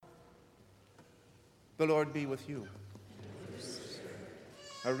The Lord be with you.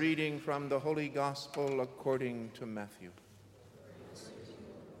 A reading from the Holy Gospel according to Matthew.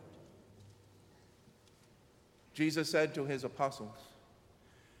 Jesus said to his apostles,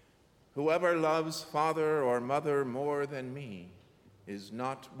 "Whoever loves father or mother more than me is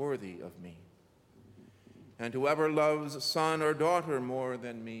not worthy of me. And whoever loves son or daughter more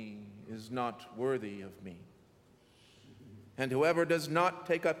than me is not worthy of me. And whoever does not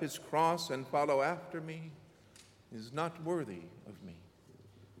take up his cross and follow after me is not worthy of me.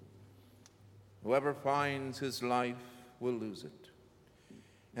 Whoever finds his life will lose it,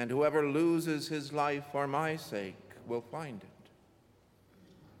 and whoever loses his life for my sake will find it.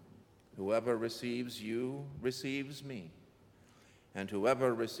 Whoever receives you receives me, and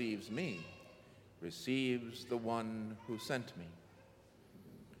whoever receives me receives the one who sent me.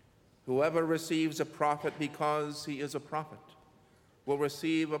 Whoever receives a prophet because he is a prophet will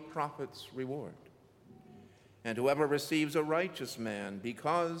receive a prophet's reward. And whoever receives a righteous man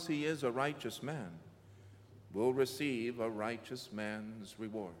because he is a righteous man will receive a righteous man's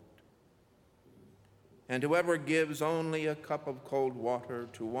reward. And whoever gives only a cup of cold water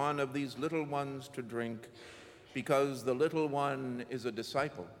to one of these little ones to drink because the little one is a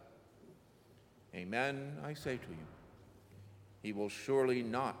disciple, amen, I say to you, he will surely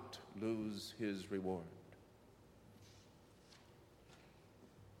not lose his reward."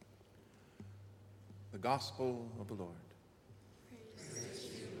 The Gospel of the Lord. Praise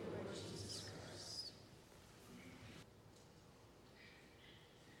to you, Lord Jesus Christ.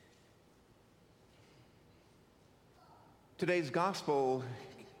 Today's Gospel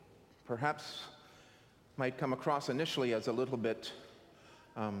perhaps might come across initially as a little bit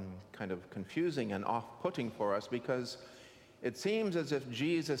kind of confusing and off-putting for us, because it seems as if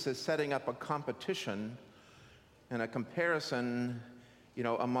Jesus is setting up a competition and a comparison,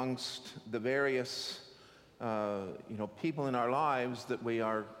 amongst the various, people in our lives that we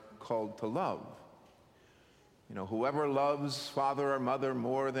are called to love. Whoever loves father or mother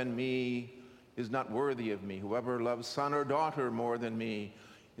more than me is not worthy of me. Whoever loves son or daughter more than me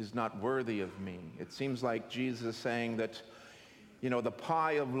is not worthy of me. It seems like Jesus is saying that, the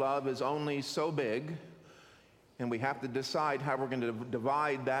pie of love is only so big, and we have to decide how we're going to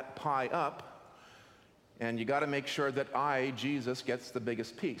divide that pie up. And you got to make sure that Jesus, gets the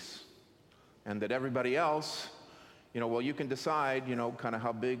biggest piece. And that everybody else, you can decide, kind of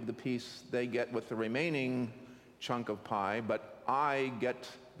how big the piece they get with the remaining chunk of pie, but I get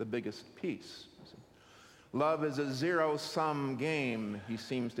the biggest piece. Love is a zero-sum game, he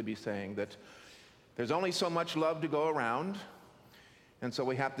seems to be saying, that there's only so much love to go around, and so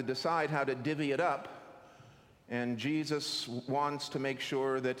we have to decide how to divvy it up, and Jesus wants to make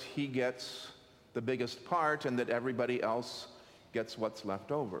sure that he gets the biggest part and that everybody else gets what's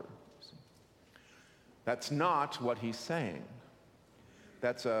left over. That's not what he's saying.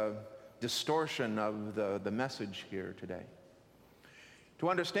 That's a distortion of the message here today. To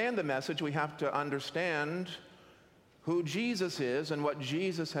understand the message, we have to understand who Jesus is and what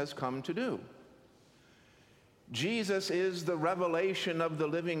Jesus has come to do. Jesus is the revelation of the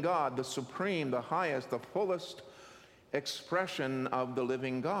living God, the supreme, the highest, the fullest expression of the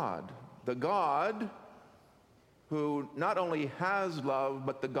living God. The God who not only has love,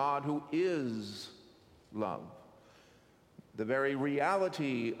 but the God who is love. The very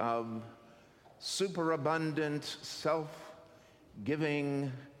reality of superabundant,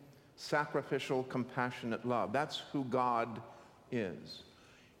 self-giving, sacrificial, compassionate love. That's who God is.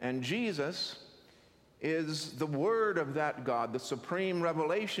 And Jesus is the word of that God, the supreme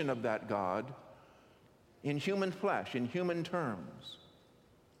revelation of that God in human flesh, in human terms,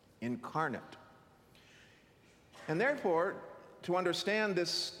 incarnate. And therefore, to understand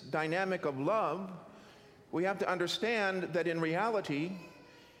this dynamic of love, we have to understand that in reality,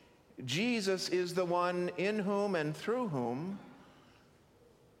 Jesus is the one in whom and through whom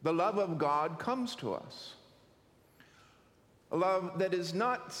the love of God comes to us. A love that is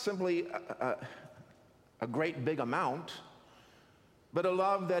not simply a great big amount, but a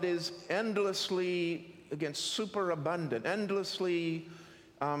love that is endlessly, again, superabundant, endlessly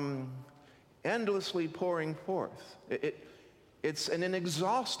pouring forth. It's an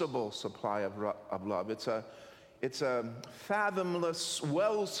inexhaustible supply of love. It's a fathomless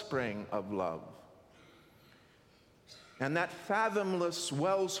wellspring of love. And that fathomless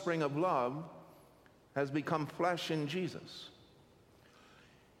wellspring of love has become flesh in Jesus.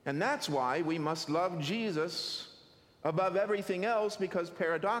 And that's why we must love Jesus above everything else, because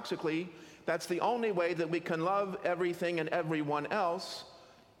paradoxically, that's the only way that we can love everything and everyone else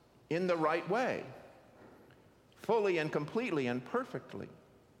in the right way, fully and completely and perfectly.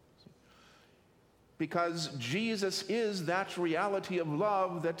 because Jesus is that reality of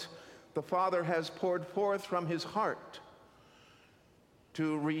love that the Father has poured forth from his heart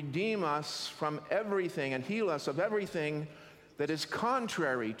to redeem us from everything and heal us of everything that is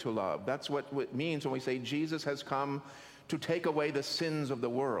contrary to love. That's what it means when we say Jesus has come to take away the sins of the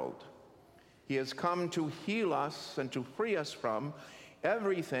world. He has come to heal us and to free us from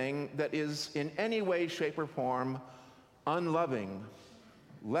everything that is in any way, shape, or form unloving,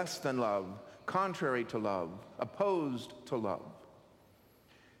 less than love, contrary to love, opposed to love.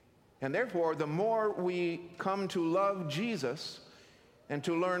 And therefore, the more we come to love Jesus and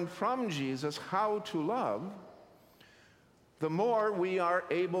to learn from Jesus how to love, the more we are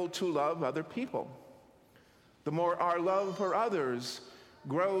able to love other people. The more our love for others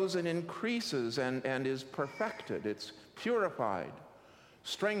grows and increases and is perfected. It's purified,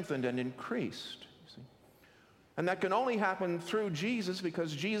 strengthened, and increased. You see? And that can only happen through Jesus,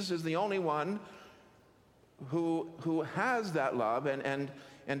 because Jesus is the only one who has that love and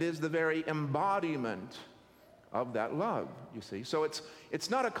is the very embodiment of that love, you see. So it's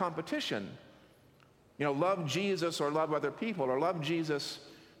not a competition. You know, love Jesus or love other people, or love Jesus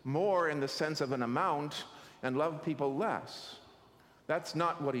more in the sense of an amount and love people less. That's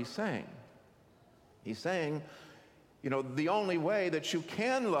not what he's saying. He's saying, you know, the only way that you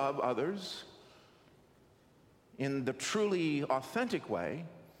can love others in the truly authentic way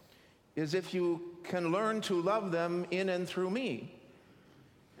is if you can learn to love them in and through me.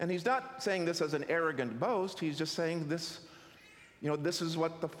 And he's not saying this as an arrogant boast. He's just saying this, you know, this is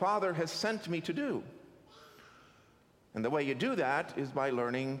what the Father has sent me to do. And the way you do that is by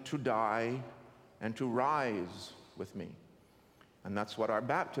learning to die and to rise with me. And that's what our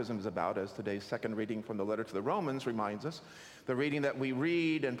baptism is about, as today's second reading from the letter to the Romans reminds us. The reading that we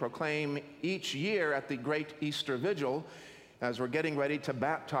read and proclaim each year at the great Easter Vigil as we're getting ready to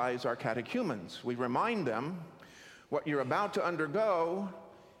baptize our catechumens. We remind them what you're about to undergo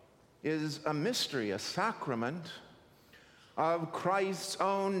is a mystery, a sacrament of Christ's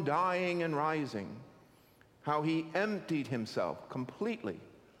own dying and rising, how he emptied himself completely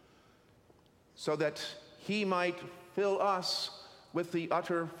so that he might fill us with the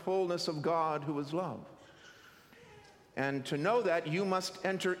utter fullness of God, who is love. And to know that, you must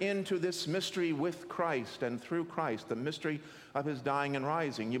enter into this mystery with Christ and through Christ, the mystery of his dying and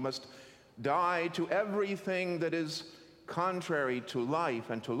rising. You must die to everything that is contrary to life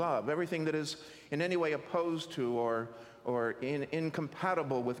and to love, everything that is in any way opposed to or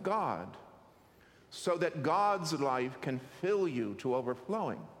incompatible with God, so that God's life can fill you to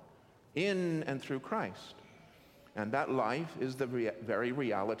overflowing in and through Christ. And that life is the very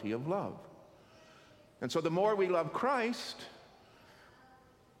reality of love. And so the more we love Christ,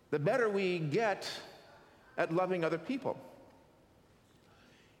 the better we get at loving other people.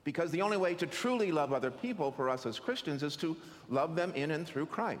 Because the only way to truly love other people for us as Christians is to love them in and through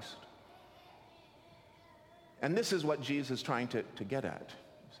Christ. And this is what Jesus is trying to get at.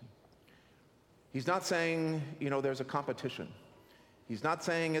 He's not saying, you know, there's a competition. He's not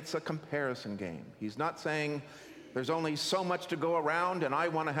saying it's a comparison game. He's not saying there's only so much to go around and I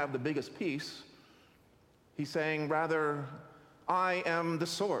want to have the biggest piece. He's saying, rather, I am the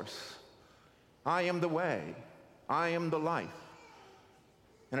source. I am the way. I am the life.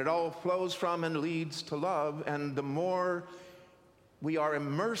 And it all flows from and leads to love. And the more we are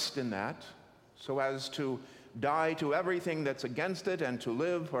immersed in that, so as to die to everything that's against it and to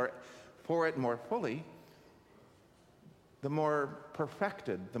live for it more fully, the more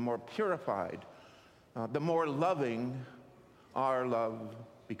perfected, the more purified, the more loving our love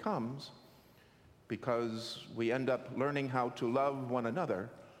becomes, because we end up learning how to love one another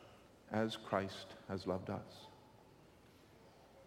as Christ has loved us.